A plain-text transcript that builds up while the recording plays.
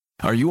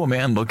Are you a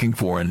man looking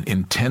for an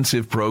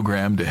intensive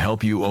program to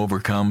help you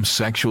overcome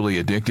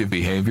sexually addictive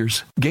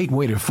behaviors?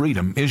 Gateway to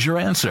Freedom is your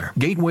answer.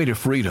 Gateway to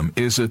Freedom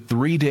is a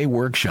 3-day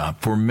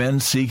workshop for men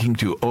seeking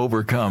to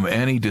overcome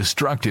any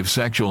destructive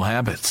sexual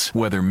habits.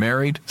 Whether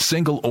married,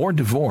 single, or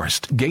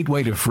divorced,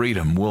 Gateway to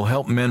Freedom will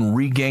help men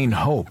regain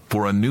hope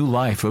for a new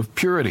life of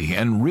purity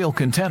and real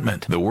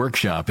contentment. The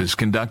workshop is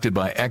conducted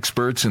by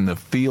experts in the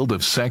field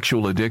of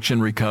sexual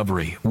addiction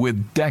recovery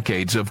with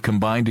decades of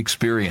combined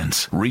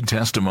experience. Read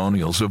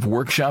testimonials of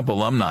workshop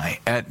alumni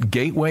at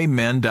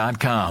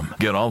gatewaymen.com.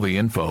 Get all the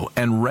info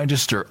and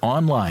register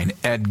online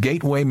at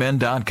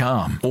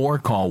gatewaymen.com or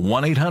call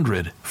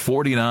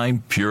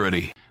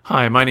 1-800-49-PURITY.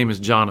 Hi, my name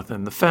is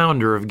Jonathan, the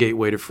founder of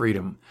Gateway to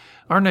Freedom.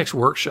 Our next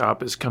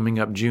workshop is coming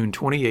up June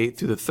 28th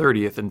through the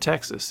 30th in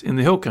Texas, in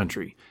the Hill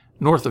Country,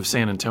 north of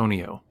San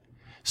Antonio.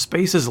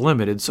 Space is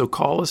limited, so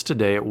call us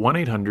today at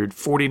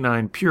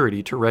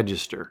 1-800-49-PURITY to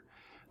register.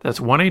 That's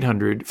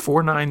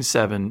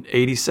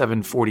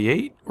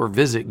 1-800-497-8748 or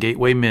visit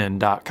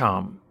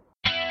gatewaymen.com.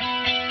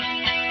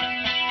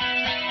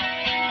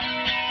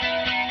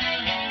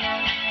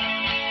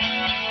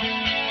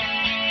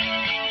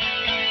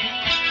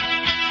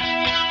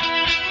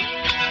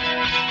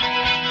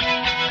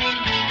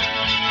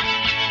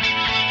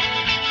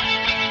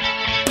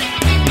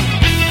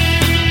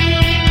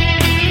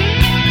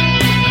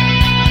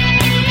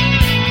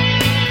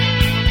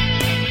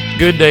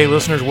 Good day,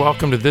 listeners.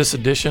 Welcome to this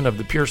edition of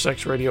the Pure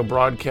Sex Radio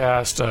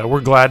broadcast.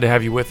 We're glad to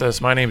have you with us.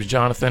 My name is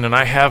Jonathan, and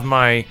I have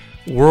my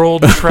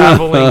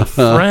world-traveling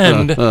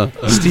friend,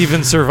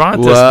 Steven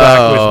Cervantes,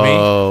 back with me.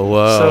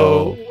 Wow.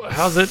 So,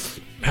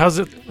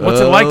 what's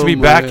it like to be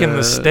back in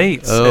the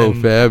States? Oh,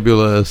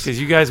 fabulous.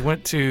 Because you guys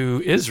went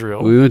to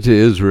Israel. We went to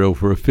Israel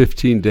for a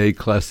 15-day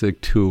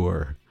classic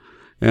tour.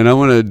 And I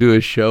want to do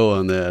a show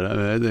on that. I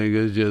mean, I think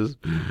it's just,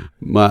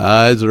 my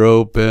eyes are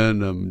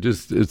open.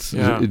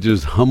 It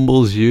just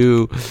humbles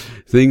you.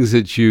 Things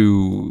that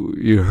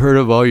you heard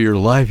of all your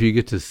life, you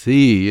get to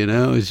see,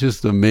 it's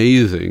just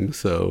amazing.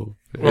 So.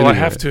 Well, anyway. I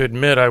have to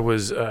admit, I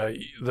was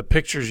the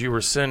pictures you were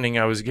sending.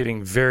 I was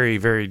getting very,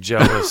 very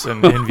jealous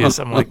and envious.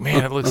 I'm like,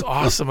 man, it looks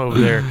awesome over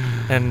there.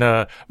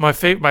 And my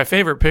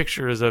favorite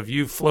picture is of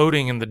you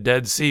floating in the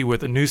Dead Sea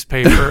with a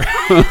newspaper.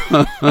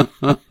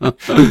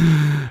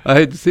 I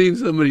had seen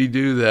somebody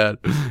do that,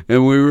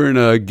 and we were in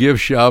a gift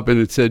shop, and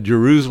it said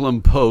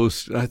Jerusalem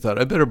Post. And I thought,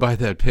 I better buy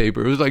that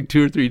paper. It was like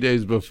 2 or 3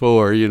 days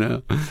before,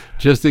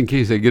 just in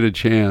case I get a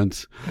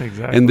chance.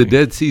 Exactly. And the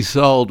Dead Sea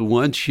salt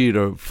wants you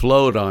to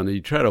float on it.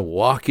 You try to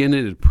walk in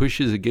it, it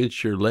pushes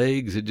against your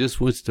legs. It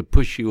just wants to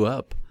push you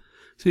up.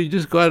 So you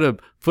just got a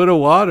foot of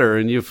water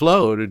and you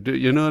float.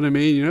 You know what I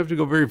mean? You don't have to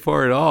go very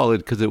far at all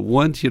because it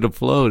wants you to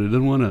float. It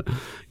doesn't want to,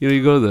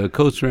 you go to the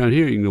coast around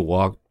here, you can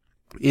walk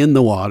in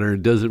the water.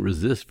 It doesn't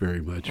resist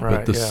very much. Right,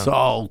 but the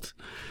salt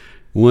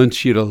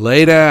wants you to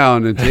lay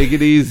down and take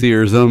it easy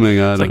or something.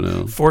 I don't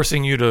know.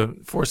 Forcing you to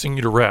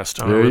rest.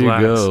 There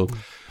relax. You go.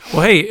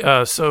 Well,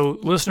 hey, so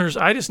listeners,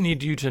 I just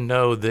need you to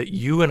know that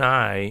you and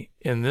I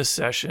in this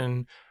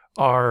session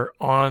are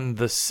on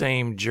the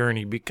same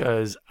journey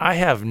because I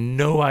have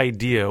no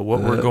idea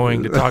what we're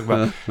going to talk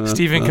about.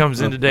 Steven comes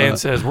in today and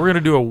says, we're going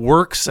to do a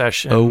work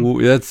session.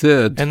 Oh, that's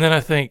it. And then I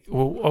think,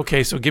 well,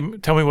 okay, so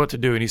tell me what to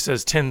do. And he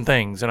says 10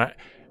 things.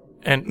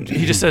 And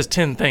he just says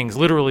 10 things,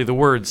 literally the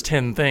words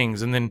 10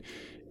 things. And then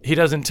he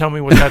doesn't tell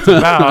me what that's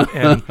about.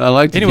 And I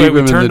like to anyway, keep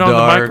we him turned in the on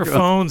dark. the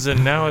microphones,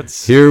 and now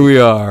it's here we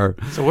are.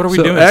 So what are we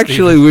doing?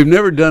 Actually, Steven? we've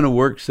never done a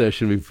work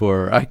session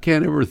before. I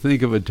can't ever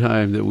think of a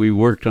time that we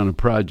worked on a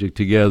project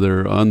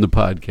together on the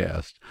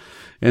podcast.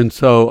 And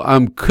so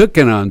I'm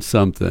cooking on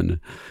something.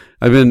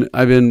 I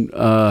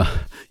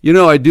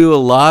do a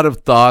lot of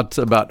thoughts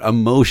about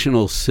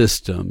emotional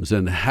systems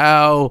and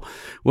how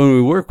when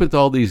we work with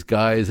all these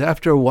guys,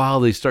 after a while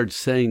they start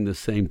saying the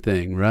same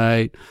thing,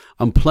 right?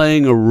 I'm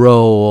playing a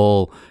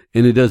role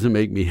and it doesn't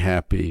make me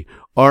happy,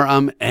 or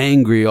I'm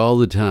angry all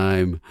the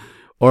time,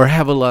 or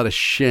have a lot of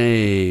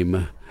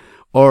shame,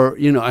 or,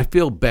 I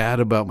feel bad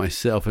about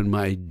myself and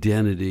my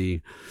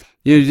identity.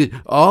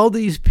 All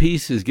these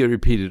pieces get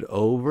repeated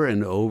over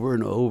and over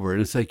and over.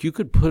 And it's like you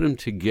could put them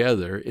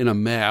together in a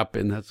map,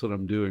 and that's what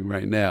I'm doing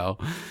right now,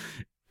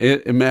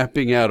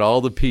 mapping out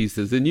all the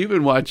pieces. And you've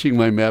been watching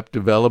my map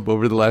develop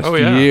over the last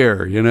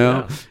year,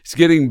 Yeah. It's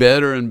getting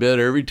better and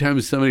better. Every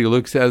time somebody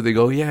looks at it, they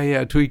go,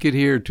 yeah, tweak it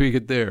here, tweak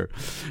it there.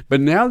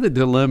 But now the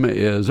dilemma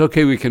is,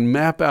 okay, we can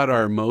map out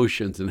our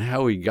emotions and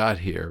how we got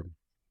here.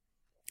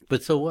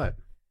 But so what?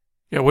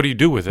 Yeah, what do you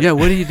do with it? Yeah,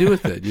 what do you do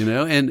with it,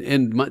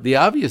 the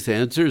obvious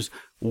answer is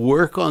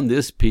work on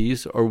this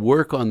piece or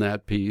work on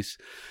that piece.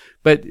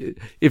 But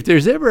if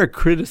there's ever a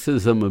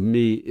criticism of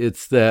me,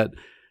 it's that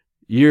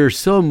you're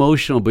so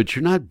emotional, but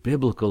you're not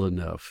biblical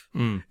enough.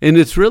 And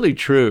it's really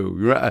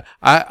true.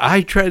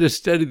 I try to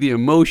study the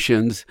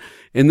emotions,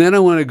 and then I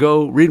want to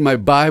go read my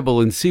Bible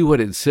and see what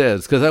it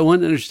says, because I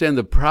want to understand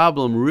the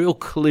problem real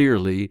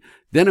clearly.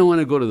 Then I want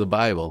to go to the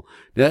Bible.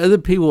 Now, other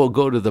people will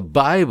go to the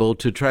Bible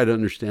to try to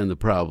understand the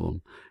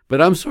problem.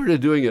 But I'm sort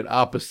of doing it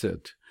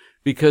opposite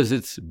because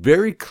it's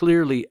very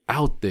clearly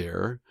out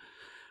there.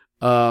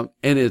 and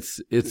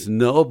it's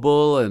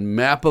knowable and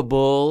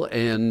mappable,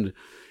 and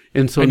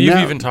so and you've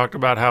now, even talked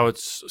about how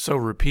it's so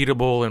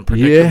repeatable and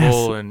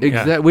predictable. Yes, and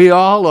exactly. We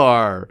all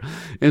are,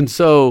 and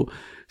so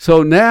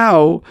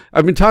now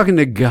I've been talking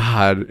to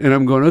God, and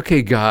I'm going,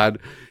 okay, God,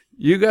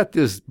 you got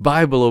this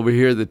Bible over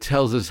here that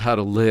tells us how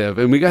to live,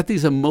 and we got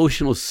these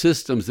emotional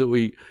systems that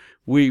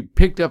we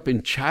picked up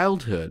in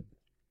childhood,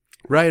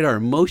 right? Our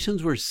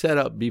emotions were set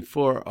up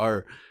before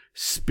our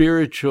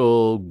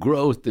spiritual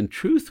growth and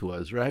truth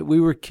was, right?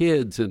 We were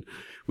kids, and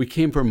we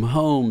came from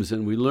homes,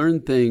 and we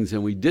learned things,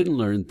 and we didn't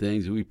learn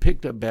things, and we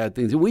picked up bad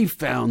things, and we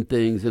found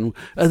things, and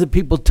other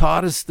people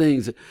taught us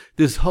things.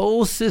 This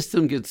whole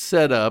system gets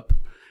set up,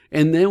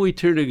 and then we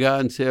turn to God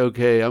and say,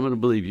 okay, I'm going to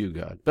believe you,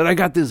 God. But I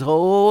got this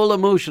whole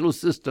emotional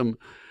system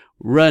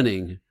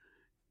running,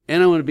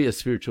 and I want to be a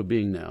spiritual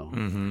being now.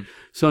 Mm-hmm.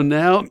 So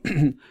now,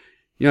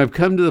 I've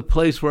come to the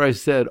place where I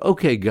said,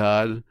 okay,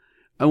 God,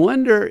 I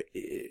wonder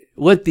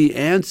what the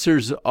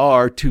answers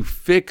are to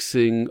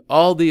fixing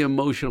all the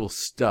emotional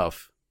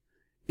stuff.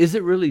 Is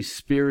it really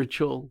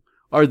spiritual?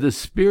 Are the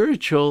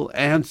spiritual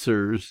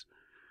answers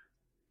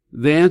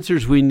the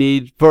answers we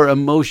need for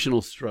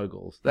emotional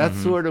struggles?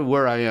 That's sort of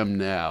where I am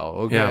now,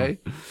 okay?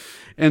 Yeah.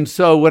 And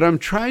so what I'm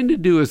trying to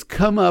do is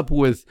come up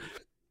with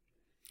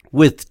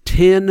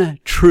 10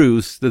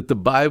 truths that the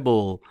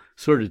Bible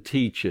sort of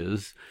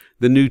teaches,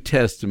 the New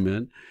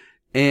Testament,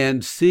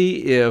 and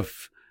see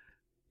if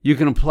you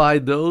can apply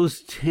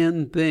those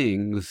 10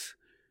 things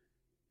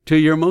to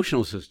your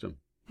emotional system.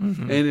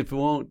 Mm-hmm. And if it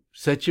won't,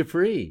 set you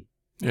free.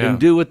 Yeah. And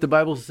do what the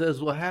Bible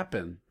says will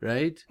happen,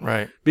 right?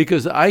 Right.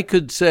 Because I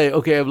could say,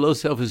 okay, I have low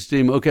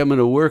self-esteem. Okay, I'm going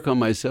to work on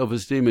my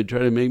self-esteem and try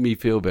to make me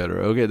feel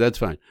better. Okay, that's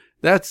fine.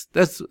 That's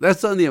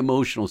on the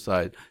emotional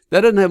side.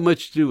 That doesn't have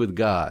much to do with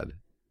God,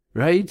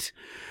 right?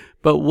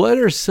 But what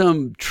are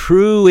some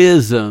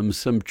truisms,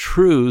 some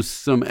truths,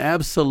 some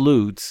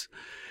absolutes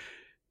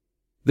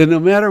that no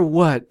matter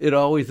what, it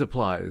always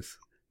applies?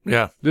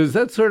 Yeah. Does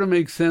that sort of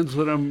make sense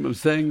what I'm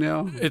saying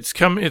now? It's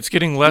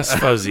getting less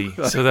fuzzy,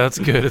 so that's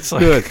good. It's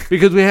like good.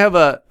 Because we have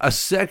a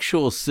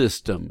sexual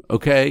system,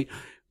 okay?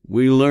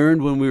 We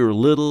learned when we were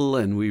little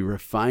and we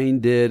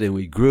refined it and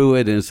we grew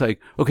it, and it's like,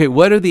 okay,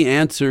 what are the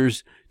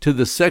answers to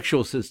the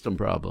sexual system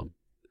problem?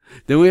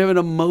 Then we have an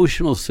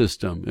emotional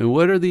system, and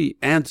what are the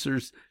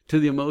answers to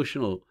the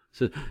emotional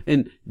system?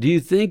 And do you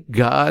think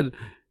God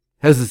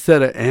has a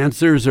set of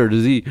answers, or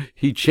does he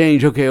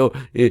change? Okay,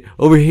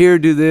 over here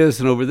do this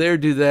and over there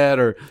do that,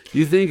 or do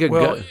you think?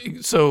 My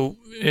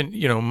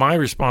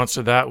response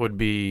to that would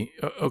be,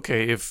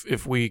 okay,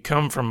 if we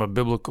come from a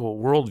biblical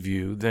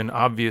worldview, then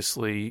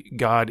obviously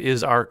God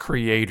is our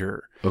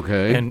creator.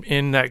 Okay, and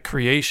in that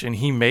creation,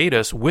 He made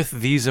us with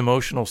these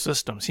emotional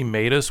systems. He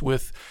made us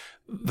with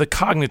the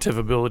cognitive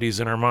abilities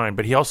in our mind,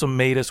 but He also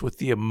made us with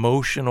the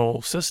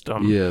emotional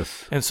system.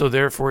 Yes. And so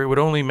therefore it would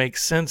only make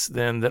sense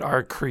then that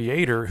our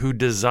creator who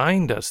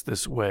designed us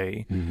this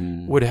way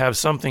would have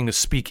something to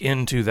speak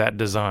into that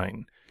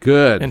design.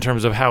 Good. In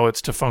terms of how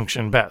it's to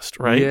function best,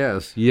 right?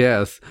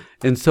 Yes.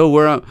 And so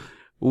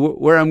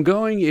where I'm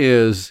going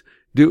is,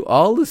 do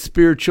all the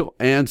spiritual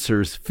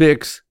answers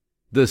fix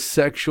the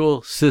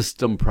sexual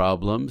system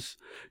problems?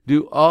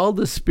 Do all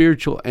the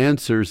spiritual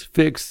answers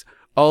fix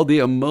all the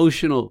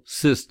emotional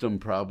system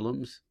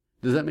problems?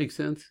 Does that make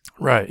sense?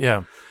 Right,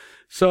 yeah.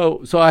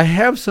 So I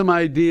have some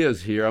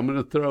ideas here I'm going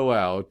to throw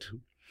out.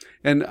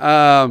 And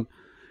I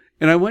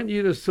want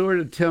you to sort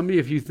of tell me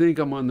if you think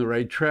I'm on the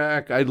right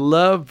track. I'd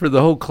love for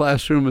the whole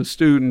classroom of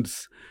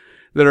students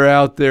that are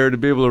out there to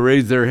be able to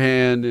raise their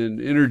hand and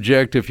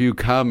interject a few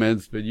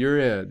comments, but you're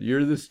it.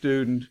 You're the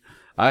student.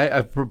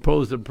 I've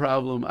proposed a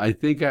problem. I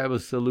think I have a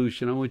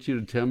solution. I want you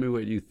to tell me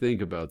what you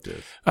think about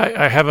this.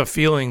 I have a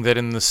feeling that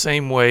in the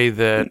same way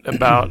that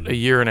about a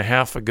year and a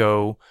half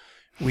ago,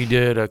 we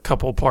did a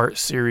couple-part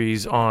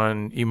series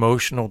on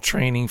emotional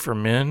training for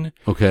men.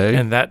 Okay.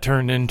 And that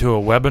turned into a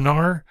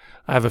webinar.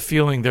 I have a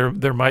feeling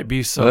there might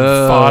be some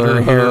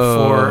fodder here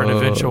for an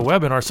eventual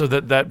webinar, so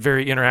that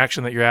very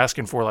interaction that you're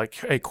asking for, like,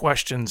 hey,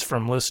 questions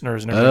from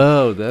listeners and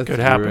everything, that's could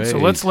happen. great. So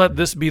let's let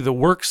this be the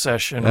work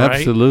session, right?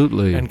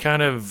 Absolutely. And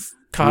kind of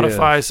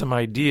codify some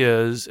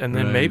ideas, and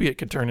then maybe it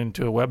could turn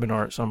into a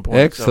webinar at some point.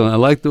 Excellent. I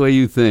like the way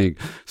you think.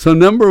 So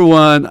number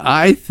one,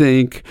 I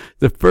think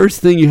the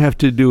first thing you have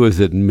to do is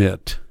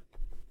admit.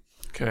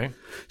 Okay.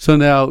 So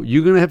now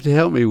you're going to have to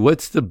help me.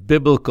 What's the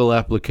biblical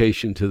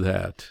application to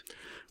that?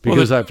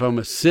 Because if I'm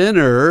a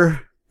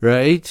sinner,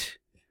 right,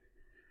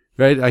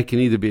 I can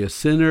either be a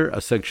sinner,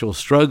 a sexual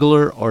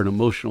struggler, or an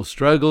emotional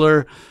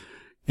struggler.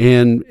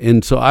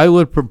 And so I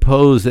would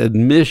propose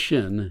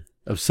admission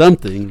of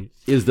something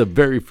is the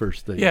very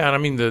first thing. Yeah, and I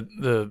mean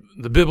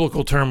the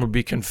biblical term would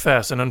be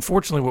confess, and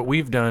unfortunately what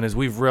we've done is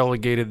we've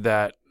relegated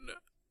that.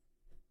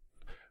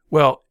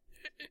 Well,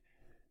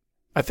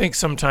 I think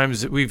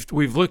sometimes we've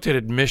looked at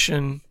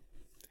admission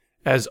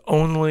as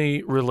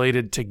only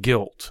related to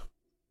guilt.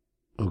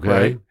 Okay.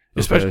 Right?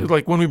 Especially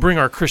like when we bring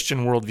our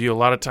Christian worldview, a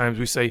lot of times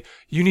we say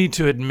you need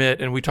to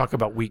admit, and we talk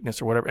about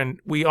weakness or whatever, and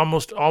we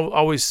almost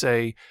always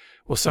say,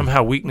 well,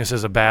 somehow weakness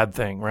is a bad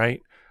thing,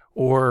 right?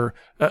 or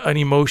an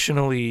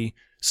emotionally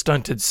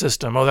stunted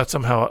system. Oh, that's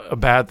somehow a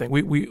bad thing.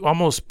 We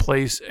almost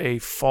place a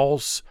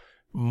false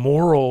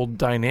moral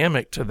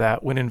dynamic to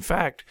that when in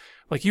fact,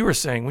 like you were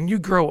saying, when you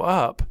grow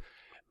up,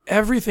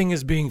 everything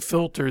is being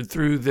filtered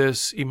through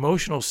this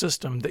emotional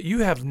system that you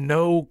have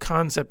no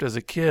concept as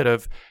a kid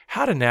of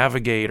how to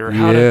navigate or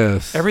how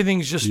to.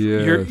 Everything's just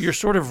you're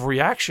sort of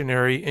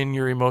reactionary in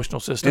your emotional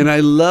system. And I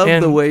love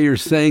the way you're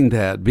saying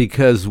that,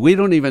 because we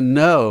don't even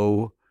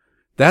know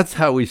that's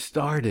how we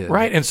started.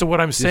 Right. And so what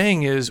I'm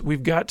saying is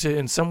we've got to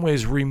in some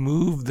ways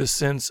remove the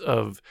sense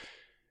of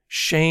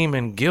shame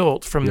and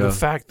guilt from the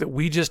fact that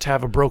we just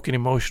have a broken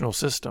emotional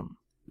system.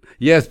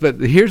 Yes, but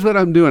here's what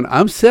I'm doing.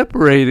 I'm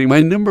separating. My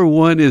number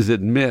one is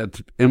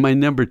admit, and my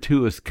number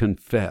two is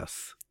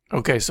confess.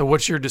 Okay, so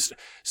what's your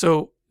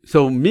so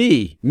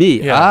me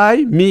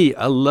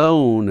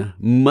alone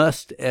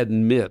must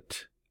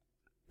admit,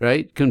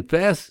 right?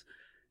 Confess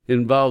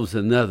involves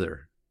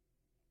another.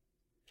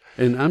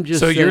 And I'm just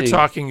saying, you're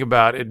talking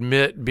about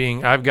admit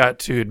being, I've got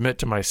to admit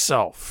to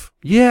myself.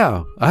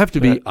 Yeah, I have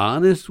to be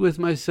honest with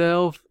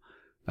myself.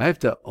 I have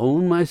to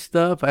own my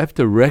stuff. I have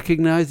to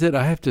recognize it.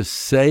 I have to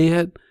say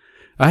it.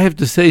 I have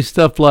to say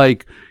stuff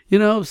like,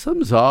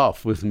 something's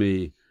off with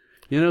me.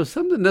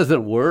 Something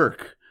doesn't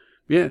work.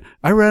 Yeah,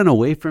 I ran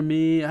away from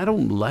me. I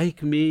don't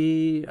like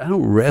me. I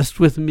don't rest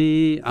with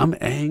me. I'm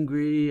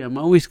angry. I'm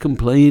always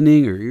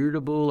complaining or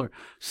irritable, or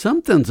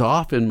something's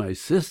off in my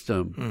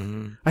system.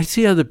 Mm-hmm. I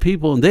see other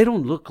people and they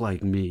don't look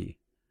like me.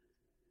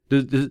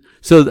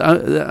 So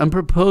I'm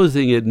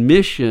proposing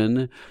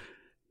admission,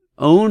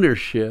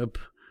 ownership.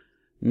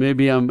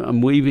 Maybe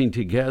I'm weaving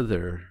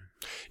together.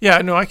 Yeah,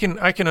 no, I can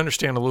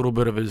understand a little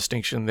bit of a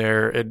distinction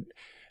there.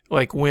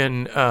 Like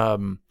when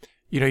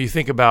you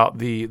think about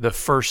the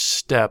first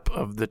step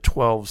of the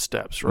 12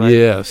 steps, right?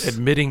 Yes.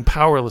 Admitting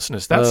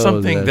powerlessness. That's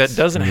something that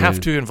doesn't have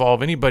to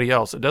involve anybody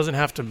else. It doesn't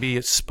have to be.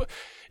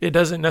 It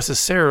doesn't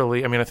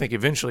necessarily. I mean, I think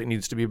eventually it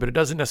needs to be, but it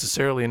doesn't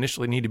necessarily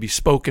initially need to be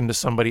spoken to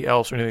somebody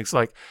else or anything. It's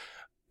like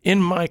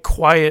in my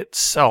quiet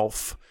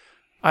self,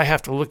 I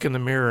have to look in the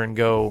mirror and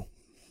go,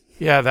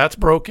 yeah, that's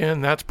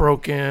broken. That's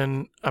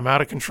broken. I'm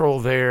out of control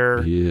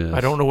there. Yes.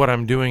 I don't know what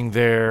I'm doing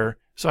there.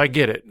 So I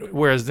get it.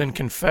 Whereas then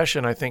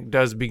confession, I think,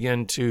 does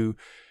begin to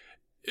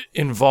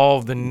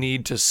involve the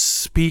need to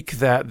speak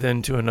that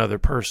then to another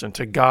person,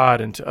 to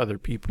God and to other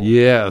people.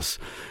 Yes.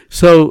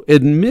 So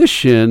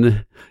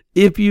admission,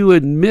 if you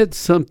admit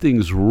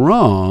something's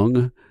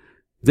wrong,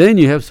 then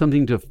you have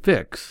something to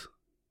fix,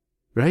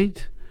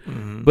 right?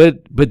 Mm-hmm.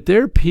 But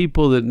there are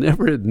people that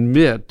never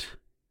admit,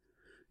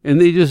 and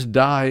they just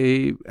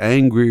die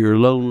angry or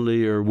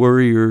lonely or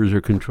worriers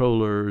or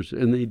controllers,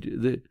 and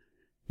they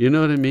you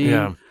know what I mean?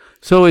 Yeah.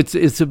 So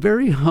it's a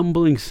very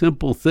humbling,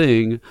 simple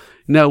thing.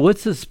 Now,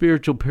 what's the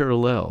spiritual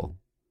parallel,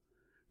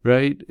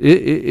 right?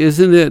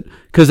 Isn't it?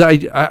 Because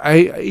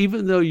I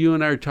even though you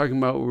and I are talking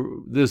about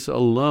this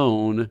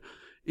alone,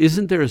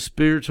 isn't there a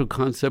spiritual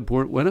concept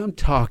where when I'm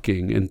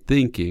talking and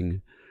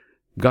thinking,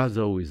 God's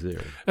always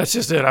there? That's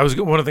just it.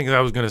 One of the things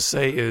I was going to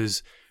say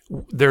is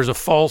there's a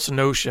false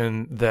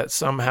notion that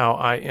somehow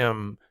I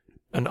am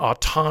an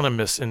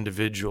autonomous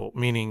individual,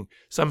 meaning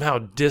somehow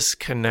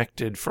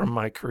disconnected from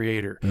my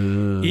Creator.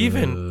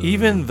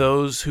 Even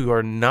those who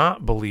are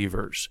not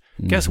believers,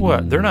 guess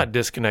what? They're not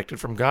disconnected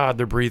from God.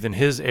 They're breathing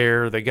His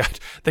air. They got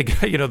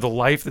the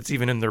life that's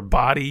even in their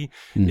body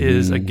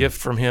is a gift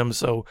from Him.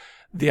 So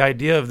the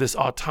idea of this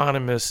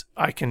autonomous,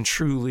 I can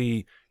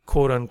truly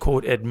quote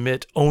unquote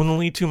admit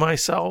only to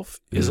myself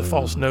is a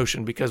false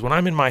notion, because when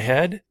I'm in my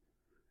head,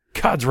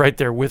 God's right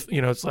there with,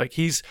 it's like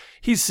he's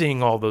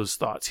seeing all those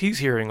thoughts. He's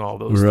hearing all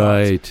those thoughts.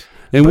 Right.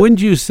 And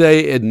wouldn't you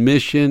say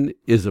admission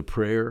is a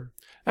prayer?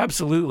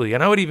 Absolutely.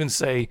 And I would even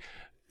say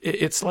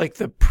it's like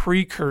the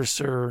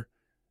precursor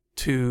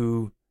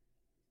to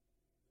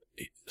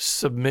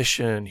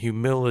submission,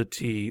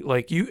 humility.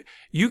 Like you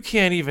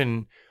can't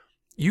even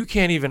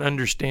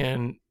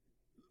understand,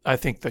 I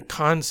think, the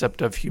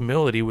concept of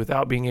humility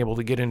without being able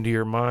to get into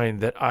your mind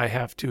that I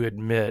have to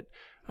admit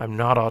I'm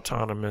not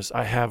autonomous.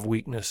 I have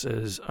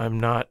weaknesses. I'm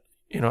not,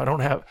 I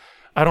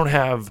don't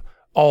have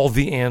all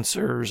the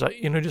answers.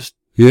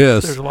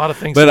 Yes. There's a lot of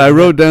things. But I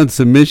wrote down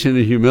submission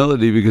and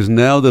humility because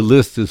now the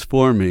list is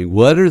forming.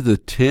 What are the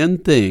 10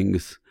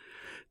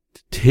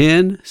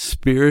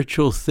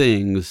 spiritual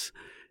things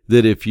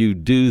that if you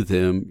do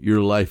them,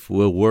 your life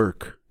will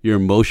work? Your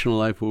emotional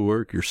life will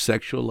work. Your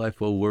sexual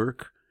life will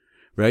work,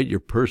 right?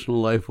 Your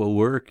personal life will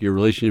work. Your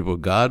relationship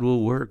with God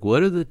will work.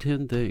 What are the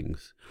 10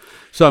 things?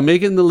 So I'm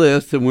making the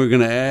list, and we're going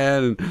to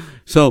add.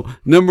 So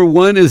number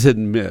 1 is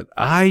admit.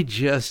 I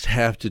just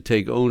have to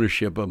take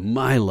ownership of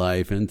my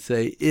life and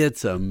say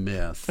it's a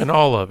mess. And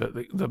all of it,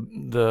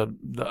 the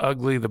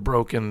ugly, the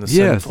broken, the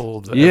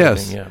sinful, the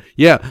everything.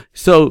 Yeah.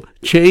 So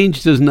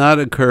change does not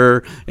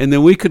occur, and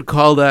then we could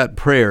call that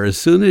prayer. As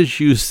soon as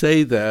you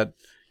say that,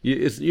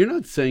 you're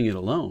not saying it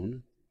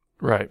alone,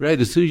 Right. Right.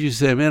 As soon as you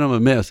say, man, I'm a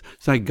mess,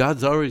 it's like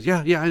God's always,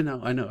 I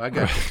know. I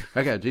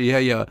got you.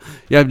 Yeah,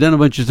 I've done a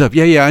bunch of stuff.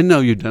 Yeah, I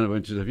know you've done a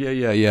bunch of stuff.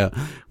 Yeah.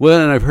 Well,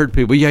 and I've heard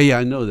people,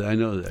 I know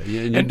that.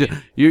 Yeah,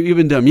 and you're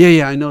even dumb.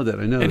 Yeah, I know that.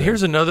 And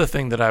here's another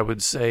thing that I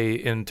would say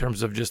in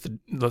terms of just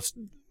let's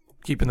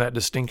keeping that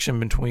distinction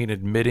between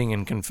admitting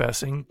and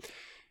confessing.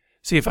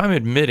 See, if I'm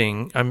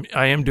admitting,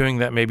 I am doing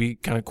that maybe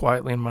kind of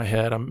quietly in my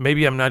head.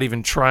 Maybe I'm not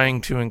even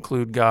trying to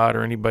include God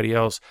or anybody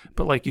else,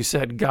 but like you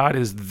said, God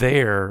is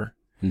there.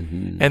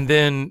 Mm-hmm. And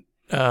then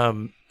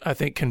I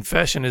think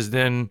confession is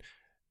then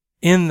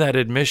in that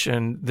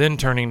admission, then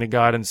turning to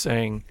God and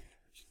saying,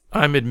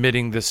 I'm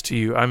admitting this to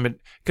you.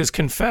 Because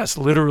confess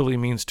literally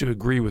means to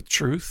agree with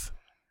truth.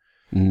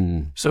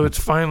 Mm. So it's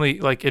finally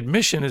like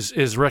admission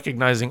is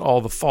recognizing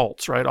all the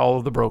faults, right? All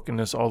of the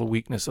brokenness, all the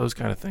weakness, those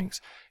kind of things.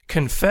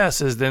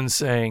 Confess is then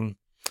saying,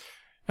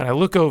 and I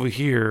look over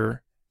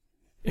here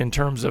in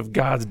terms of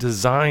God's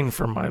design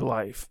for my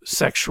life,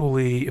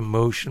 sexually,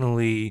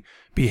 emotionally,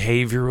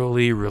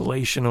 behaviorally,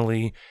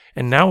 relationally.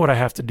 And now what I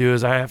have to do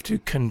is I have to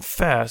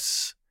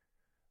confess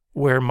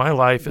where my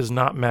life is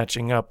not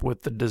matching up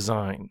with the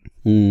design.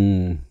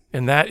 Mm.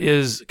 And that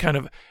is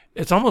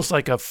it's almost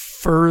like a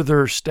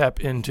further step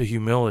into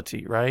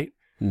humility, right?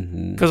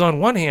 Because on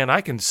one hand,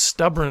 I can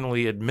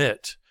stubbornly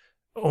admit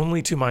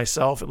only to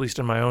myself, at least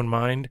in my own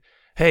mind,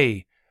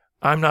 hey,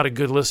 I'm not a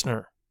good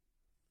listener.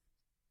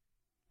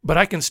 But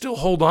I can still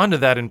hold on to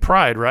that in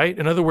pride, right?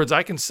 In other words,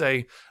 I can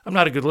say, I'm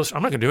not a good listener.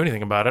 I'm not going to do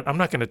anything about it. I'm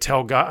not going to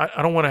tell God.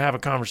 I don't want to have a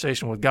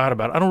conversation with God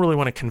about it. I don't really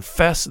want to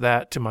confess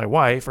that to my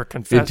wife or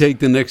confess. You take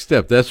the next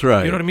step. That's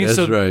right. You know what I mean?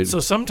 That's right. So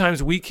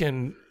sometimes we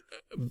can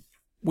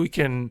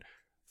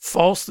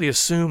falsely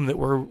assume that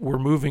we're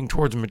moving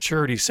towards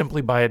maturity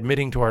simply by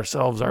admitting to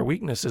ourselves our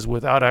weaknesses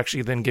without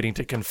actually then getting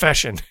to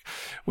confession,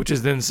 which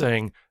is then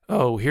saying,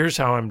 oh, here's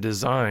how I'm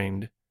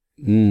designed,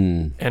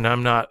 and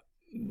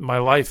my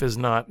life is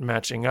not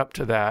matching up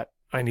to that.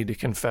 I need to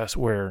confess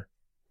where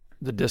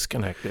the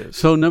disconnect is.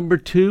 So number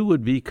 2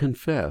 would be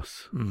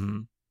confess.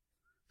 Mm-hmm.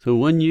 So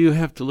when you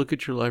have to look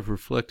at your life,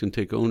 reflect, and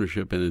take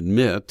ownership and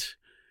admit,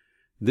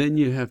 then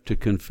you have to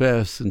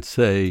confess and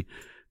say,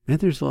 man,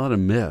 there's a lot of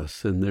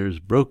mess and there's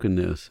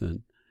brokenness.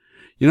 And,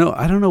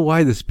 I don't know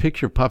why this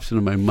picture pops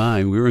into my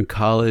mind. We were in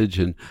college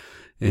and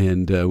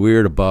we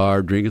were at a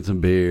bar drinking some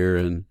beer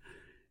and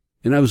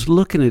I was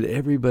looking at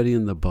everybody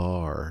in the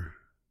bar.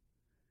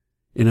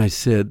 And I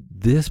said,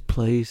 this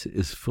place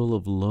is full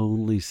of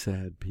lonely,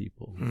 sad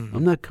people. Mm-hmm.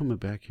 I'm not coming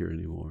back here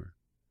anymore.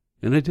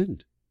 And I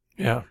didn't.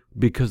 Yeah.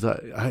 Because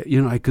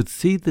I could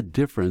see the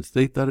difference.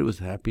 They thought it was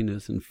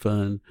happiness and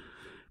fun,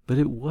 but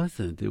it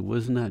wasn't. It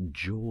was not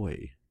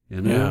joy,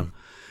 Yeah.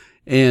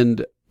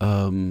 And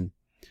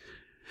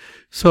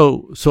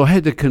so I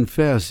had to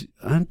confess,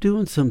 I'm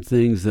doing some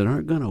things that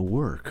aren't going to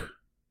work.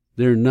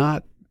 They're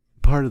not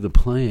part of the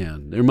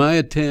plan. They're my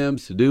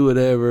attempts to do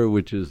whatever,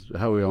 which is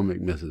how we all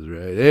make messes,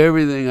 right?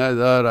 Everything I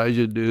thought I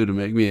should do to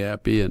make me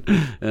happy, and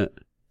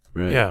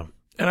right. Yeah,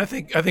 and I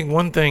think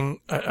one thing,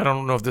 I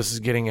don't know if this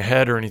is getting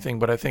ahead or anything,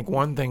 but I think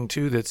one thing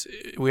too that's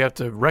we have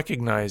to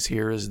recognize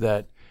here is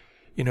that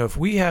if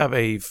we have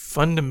a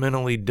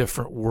fundamentally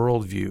different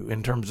worldview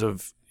in terms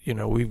of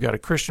we've got a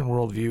Christian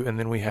worldview, and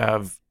then we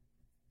have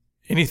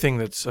anything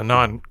that's a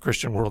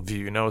non-Christian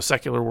worldview, a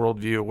secular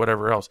worldview or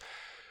whatever else.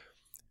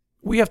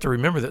 We have to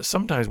remember that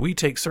sometimes we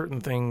take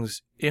certain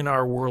things in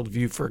our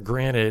worldview for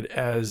granted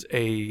as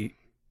a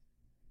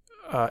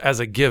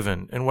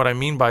given. And what I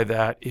mean by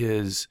that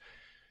is,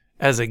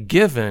 as a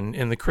given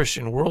in the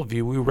Christian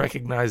worldview, we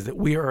recognize that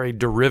we are a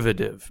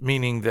derivative,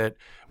 meaning that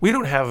we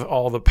don't have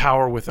all the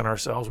power within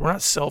ourselves. We're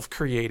not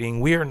self-creating.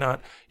 We are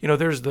not,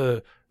 there's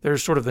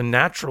sort of the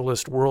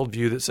naturalist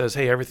worldview that says,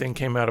 hey, everything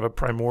came out of a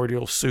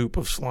primordial soup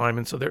of slime.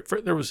 And so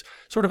there was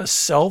sort of a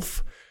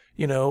self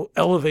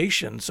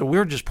elevation. So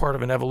we're just part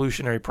of an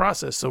evolutionary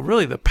process. So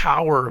really the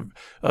power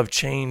of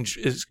change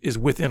is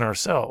within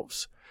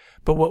ourselves.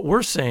 But what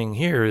we're saying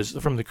here is,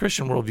 from the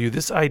Christian worldview,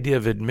 this idea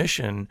of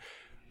admission,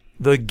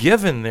 the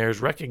given there is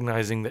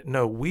recognizing that,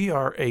 no, we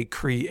are a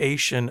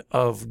creation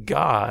of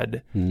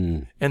God,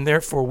 and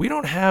therefore we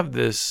don't have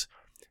this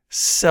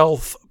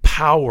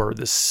self-power,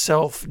 this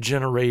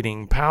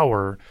self-generating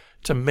power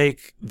to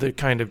make the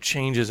kind of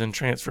changes and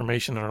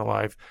transformation in our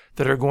life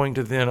that are going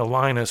to then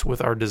align us with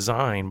our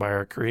design by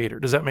our Creator.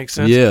 Does that make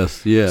sense?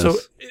 Yes. So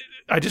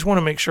I just want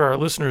to make sure our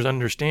listeners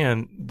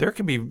understand there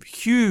can be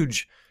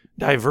huge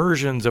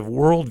diversions of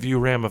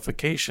worldview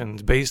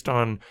ramifications based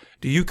on,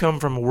 do you come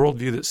from a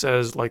worldview that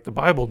says, like the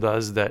Bible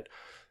does, that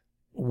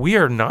we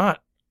are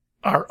not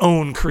our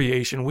own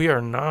creation, we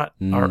are not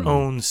our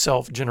own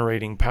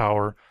self-generating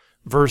power,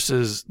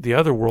 versus the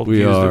other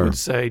worldviews that would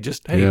say,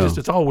 just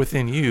it's all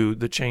within you.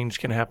 The change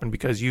can happen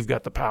because you've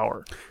got the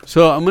power.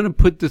 So I'm going to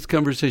put this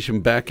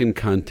conversation back in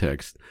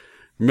context.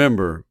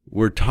 Remember,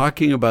 we're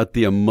talking about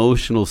the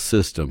emotional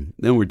system.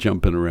 Then we're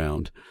jumping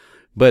around.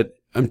 But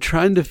I'm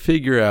trying to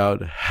figure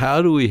out,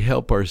 how do we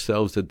help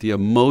ourselves at the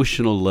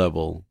emotional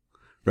level,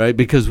 right?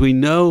 Because we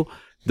know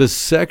the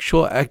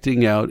sexual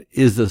acting out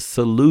is a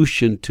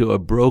solution to a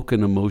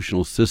broken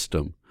emotional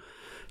system.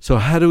 So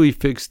how do we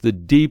fix the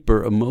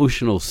deeper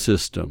emotional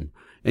system?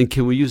 And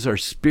can we use our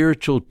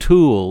spiritual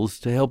tools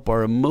to help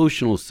our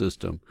emotional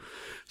system?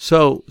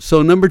 So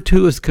number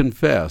 2 is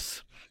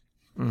confess.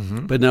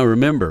 Mm-hmm. But now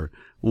remember,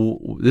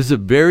 this is a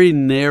very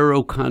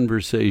narrow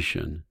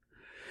conversation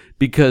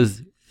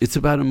because it's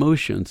about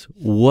emotions.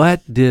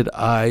 What did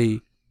I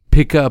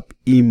pick up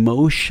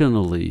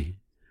emotionally?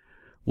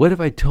 What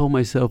have I told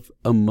myself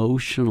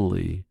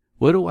emotionally?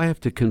 What do I have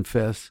to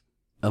confess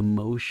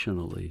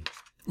emotionally?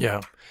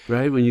 Yeah.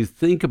 Right? When you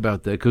think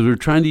about that, because we're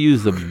trying to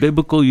use the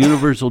biblical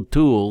universal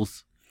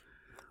tools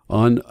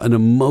on an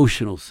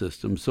emotional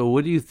system. So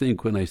what do you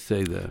think when I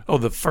say that? Oh,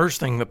 the first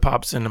thing that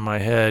pops into my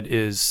head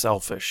is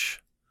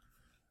selfish.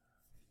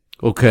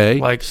 Okay.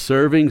 Like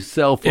serving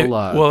self a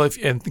lot. Well,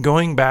 and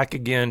going back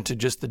again to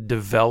just the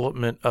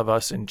development of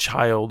us in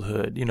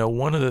childhood,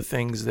 one of the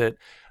things that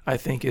I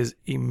think is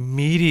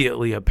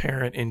immediately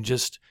apparent in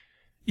just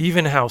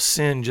even how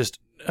sin just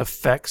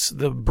affects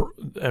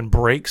and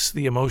breaks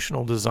the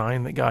emotional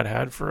design that God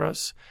had for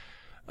us.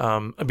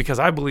 Because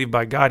I believe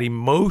by God,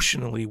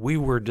 emotionally, we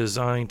were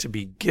designed to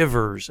be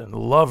givers and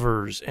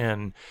lovers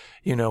and,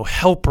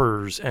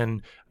 helpers.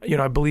 And,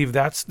 I believe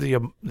that's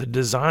the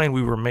design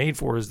we were made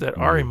for, is that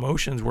our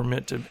emotions were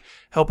meant to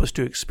help us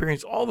to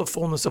experience all the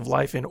fullness of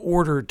life in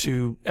order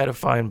to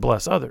edify and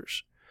bless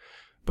others.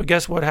 But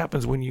guess what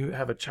happens when you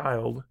have a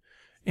child?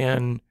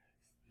 And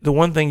the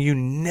one thing you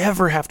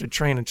never have to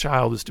train a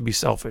child is to be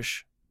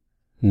selfish.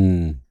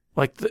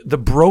 Like the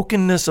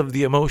brokenness of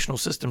the emotional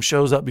system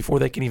shows up before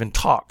they can even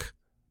talk.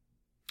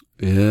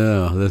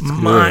 Yeah, that's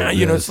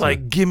good. It's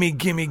like, gimme.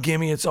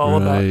 It's all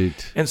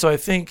about. And so I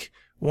think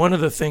one of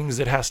the things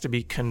that has to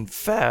be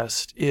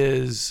confessed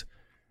is,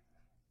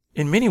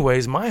 in many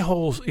ways, my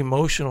whole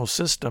emotional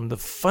system, the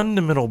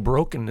fundamental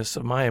brokenness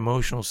of my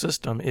emotional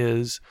system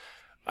is,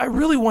 I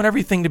really want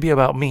everything to be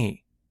about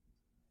me.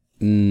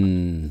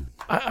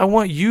 I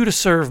want you to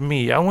serve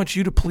me. I want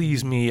you to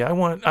please me. I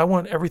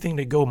want everything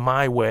to go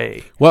my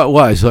way.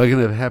 Why? So I can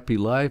have a happy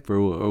life,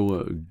 or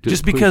what?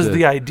 Just because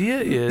the idea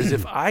is,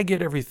 if I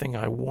get everything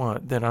I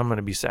want, then I'm going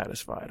to be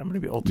satisfied. I'm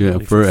going to be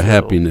ultimately for fulfilled.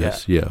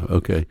 Happiness. Yeah.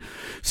 Okay.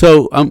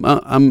 So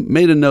I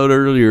made a note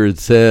earlier. It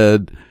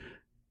said,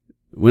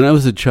 when I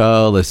was a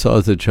child, I saw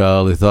as a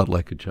child, I thought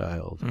like a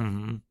child,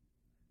 and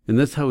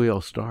that's how we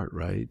all start,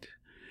 right?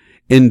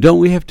 And don't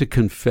we have to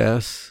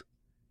confess?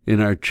 In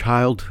our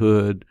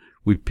childhood,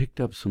 we picked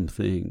up some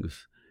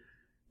things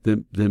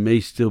that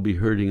may still be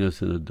hurting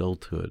us in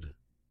adulthood.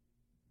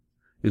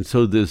 And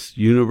so this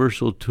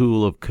universal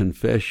tool of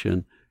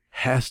confession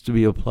has to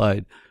be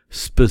applied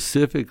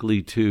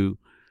specifically to,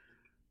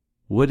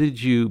 what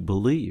did you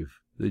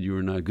believe? That you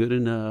were not good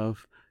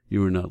enough,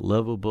 you were not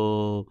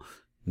lovable,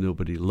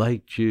 nobody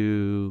liked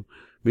you.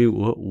 I mean,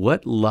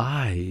 what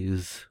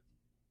lies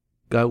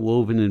got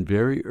woven in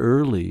very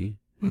early?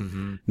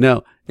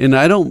 Now, and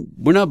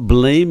we're not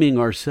blaming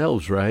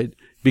ourselves, right?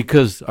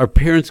 Because our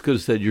parents could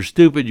have said, you're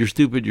stupid, you're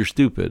stupid, you're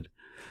stupid.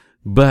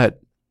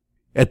 But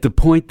at the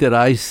point that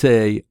I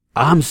say,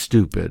 I'm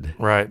stupid.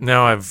 Right.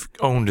 Now I've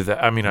owned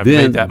that. I mean, I've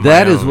then made that my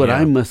that own, is what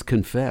I must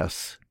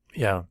confess.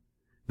 Yeah.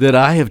 That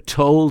I have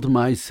told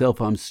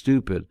myself I'm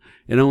stupid.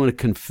 And I want to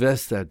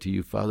confess that to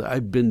you, Father.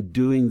 I've been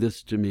doing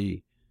this to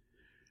me.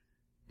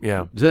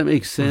 Yeah. Does that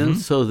make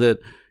sense? So that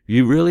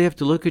you really have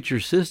to look at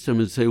your system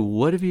and say,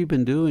 what have you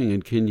been doing?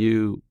 And can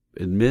you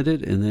admit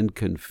it and then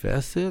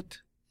confess it?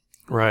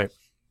 Right.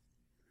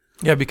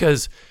 Yeah,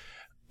 because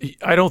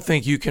I don't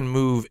think you can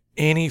move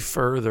any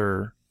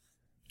further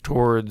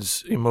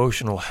towards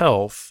emotional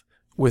health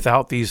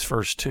without these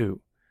first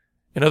two.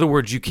 In other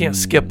words, you can't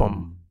skip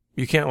them.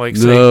 You can't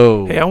say,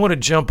 hey, I want to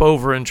jump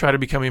over and try to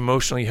become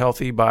emotionally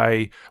healthy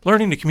by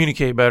learning to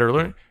communicate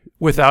better,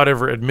 without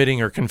ever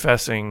admitting or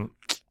confessing.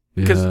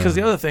 Because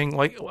the other thing,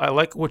 I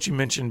like what you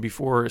mentioned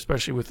before,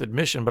 especially with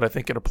admission, but I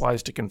think it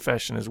applies to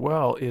confession as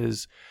well,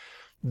 is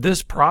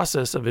this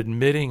process of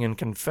admitting and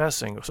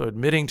confessing. So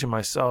admitting to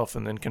myself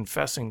and then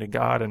confessing to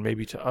God and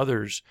maybe to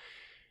others,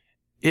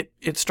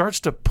 it starts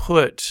to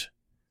put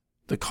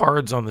the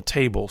cards on the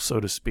table, so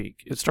to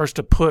speak. It starts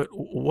to put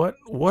what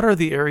are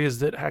the areas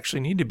that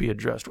actually need to be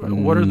addressed?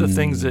 What are the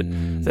things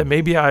that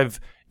maybe I've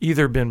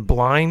either been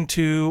blind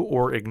to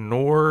or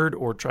ignored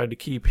or tried to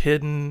keep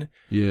hidden?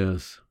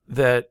 Yes.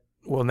 That,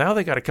 well, now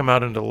they got to come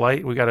out into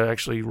light. We got to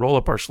actually roll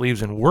up our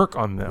sleeves and work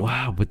on them.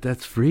 Wow, but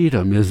that's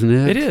freedom, isn't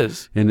it? It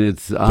is. And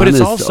it's honest,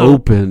 it's also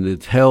open,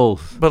 it's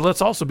health. But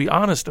let's also be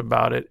honest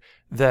about it,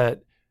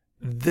 that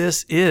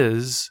this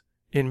is,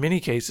 in many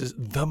cases,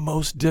 the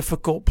most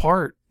difficult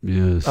part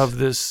of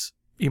this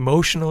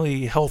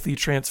emotionally healthy,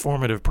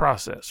 transformative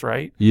process,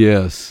 right?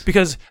 Yes.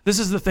 Because this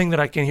is the thing that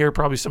I can hear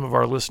probably some of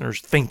our listeners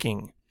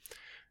thinking,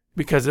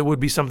 because it would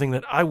be something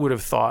that I would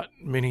have thought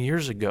many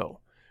years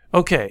ago.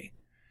 Okay.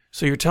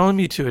 So you're telling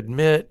me to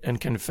admit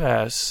and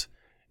confess,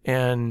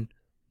 and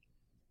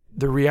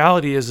the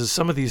reality is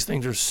some of these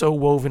things are so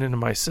woven into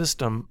my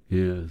system.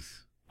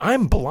 Yes.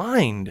 I'm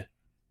blind.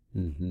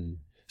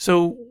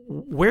 So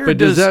where But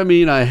does that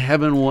mean I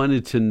haven't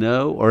wanted to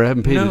know or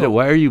haven't paid attention?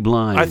 Why are you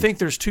blind? I think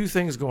there's two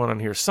things going on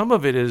here. Some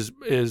of it is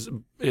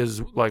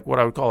like what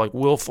I would call like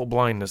willful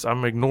blindness.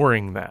 I'm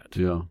ignoring that.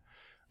 Yeah.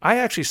 I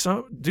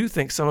actually do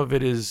think some of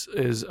it is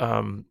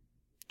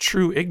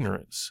true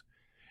ignorance.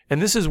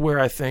 And this is where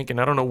I think, and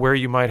I don't know where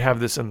you might have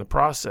this in the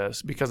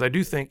process, because I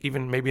do think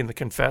even maybe in the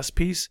confess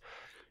piece,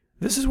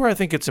 this is where I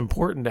think it's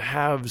important to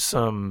have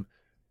some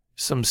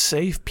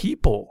safe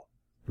people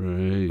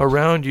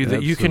around you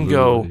that you can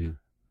go,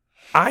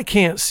 I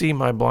can't see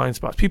my blind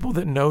spots. People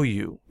that know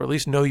you, or at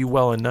least know you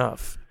well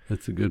enough.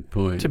 That's a good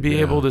point. To be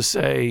able to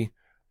say,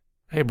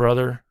 hey,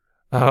 brother,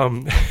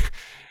 have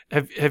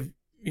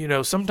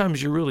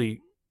sometimes you're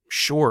really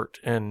short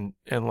and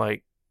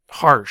like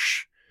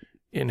harsh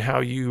in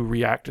how you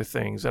react to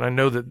things. And I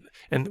know that,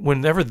 and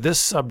whenever this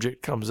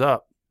subject comes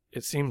up,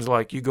 it seems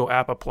like you go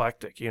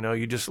apoplectic,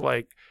 you just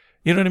like,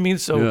 you know what I mean?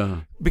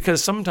 So,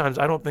 because sometimes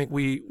I don't think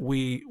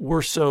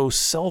we're so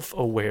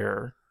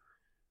self-aware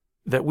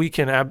that we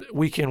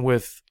can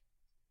with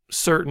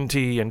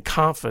certainty and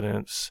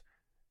confidence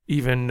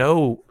even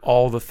know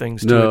all the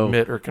things to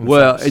admit or confess.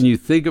 Well, and you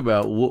think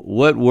about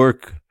what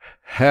work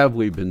have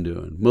we been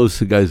doing?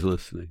 Most of the guys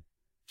listening,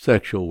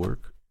 sexual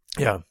work.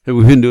 Yeah. Have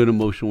we been doing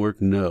emotional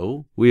work?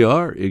 No, we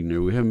are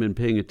ignorant. We haven't been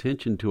paying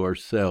attention to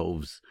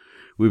ourselves.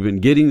 We've been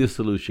getting the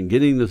solution,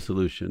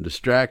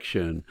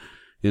 distraction,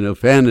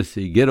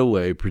 fantasy,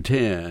 getaway,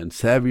 pretend,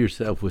 salve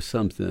yourself with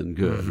something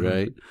good,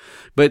 right?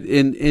 But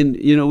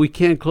we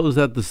can't close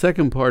out the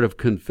second part of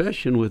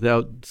confession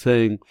without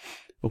saying,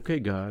 okay,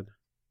 God,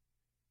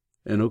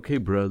 and okay,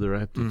 brother, I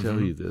have to tell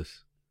you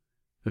this.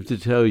 I have to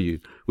tell you,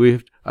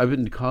 I've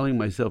been calling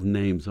myself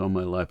names all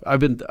my life. I've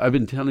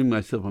been telling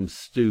myself I'm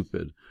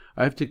stupid.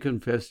 I have to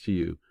confess to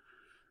you,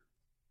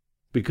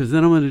 because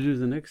then I'm going to do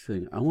the next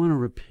thing. I want to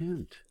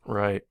repent.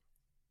 Right.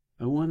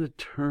 I want to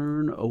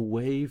turn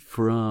away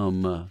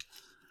from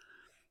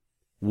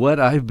what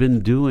I've been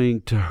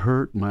doing to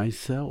hurt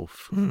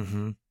myself.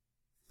 Mm-hmm.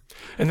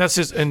 And that's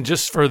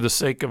just for the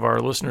sake of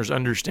our listeners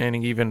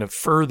understanding even a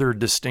further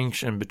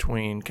distinction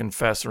between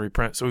confess and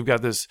repent. So we've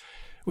got this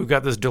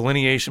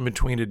delineation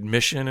between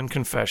admission and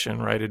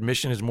confession, right?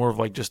 Admission is more of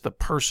like just the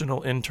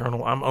personal,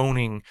 internal.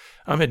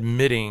 I'm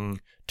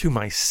admitting to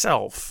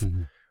myself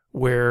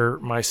where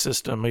my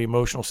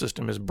emotional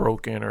system is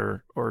broken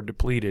or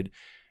depleted.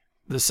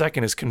 The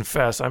second is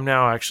confess. I'm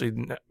now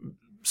actually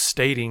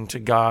stating to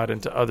God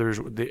and to others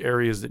the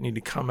areas that need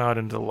to come out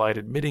into the light,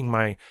 admitting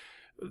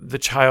the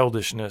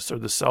childishness or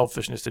the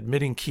selfishness,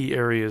 admitting key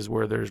areas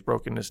where there's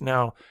brokenness.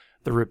 Now,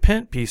 the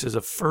repent piece is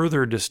a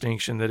further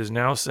distinction that is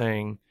now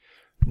saying,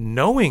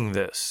 knowing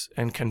this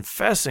and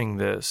confessing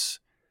this,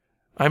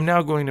 I'm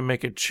now going to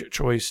make a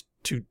choice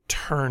to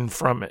turn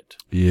from it.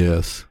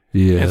 Yes.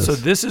 And so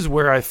this is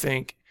where I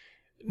think,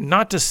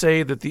 not to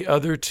say that the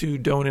other two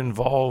don't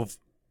involve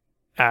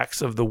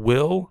acts of the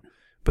will,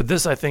 but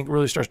this, I think,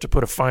 really starts to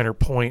put a finer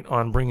point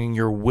on bringing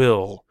your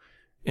will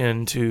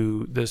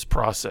into this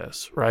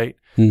process, right?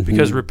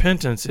 Because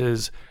repentance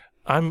is,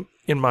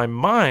 in my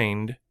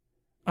mind,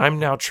 I'm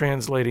now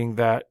translating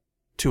that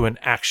to an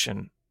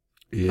action.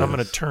 Yes. I'm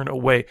going to turn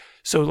away.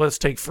 So let's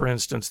take, for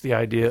instance, the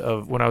idea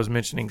of when I was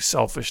mentioning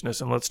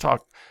selfishness, and let's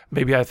talk,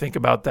 maybe I think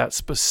about that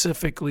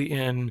specifically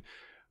in,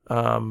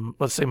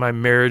 let's say, my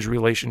marriage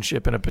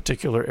relationship in a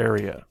particular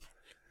area.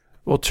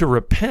 Well, to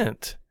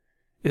repent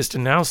is to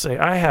now say,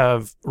 I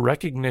have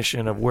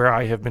recognition of where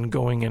I have been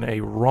going in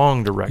a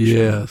wrong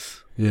direction.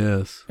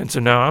 Yes. And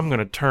so now I'm going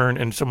to turn,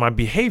 and so my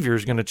behavior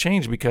is going to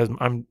change because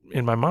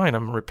in my mind,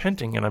 I'm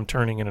repenting and I'm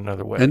turning in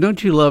another way. And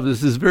don't you love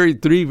this? There's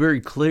three very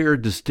clear,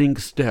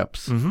 distinct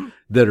steps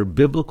that are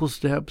biblical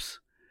steps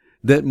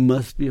that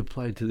must be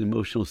applied to the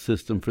emotional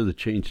system for the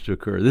change to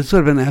occur. This is what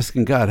I've been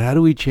asking God. How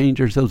do we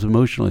change ourselves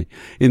emotionally?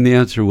 And the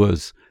answer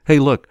was, hey,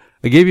 look,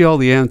 I gave you all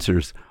the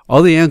answers.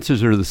 All the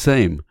answers are the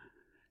same.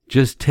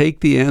 Just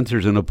take the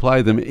answers and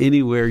apply them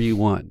anywhere you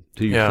want,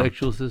 to your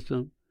sexual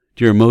system,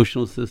 to your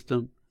emotional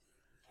system,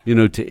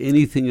 to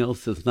anything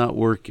else that's not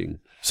working.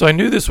 So I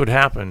knew this would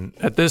happen.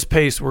 At this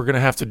pace, we're going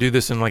to have to do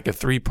this in like a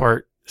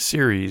 3-part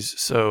series.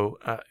 So,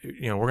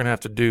 we're going to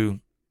have to do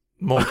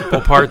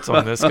multiple parts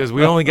on this because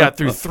we only got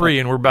through 3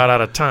 and we're about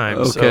out of time.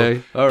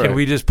 Okay. So all right. Can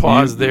we just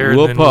pause there?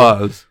 We'll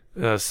pause.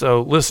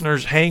 So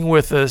listeners, hang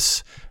with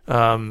us.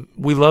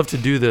 We love to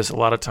do this a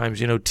lot of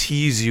times,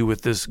 tease you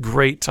with this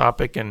great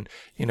topic. And,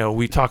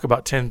 we talk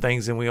about 10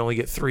 things and we only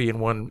get 3 in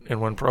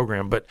one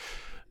program. But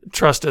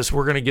trust us,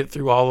 we're going to get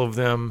through all of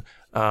them.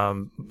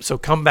 So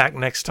come back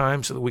next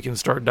time so that we can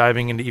start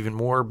diving into even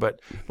more.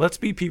 But let's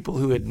be people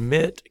who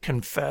admit,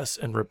 confess,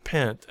 and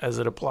repent as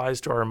it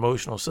applies to our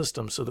emotional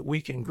system so that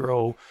we can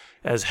grow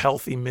as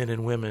healthy men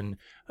and women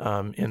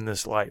in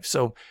this life.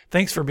 So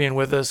thanks for being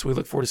with us. We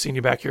look forward to seeing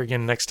you back here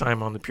again next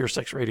time on the Pure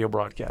Sex Radio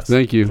broadcast.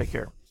 Thank you. Take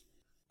care.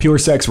 Pure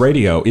Sex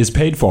Radio is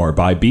paid for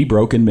by Be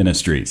Broken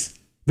Ministries.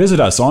 Visit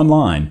us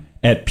online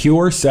at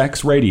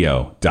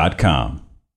puresexradio.com.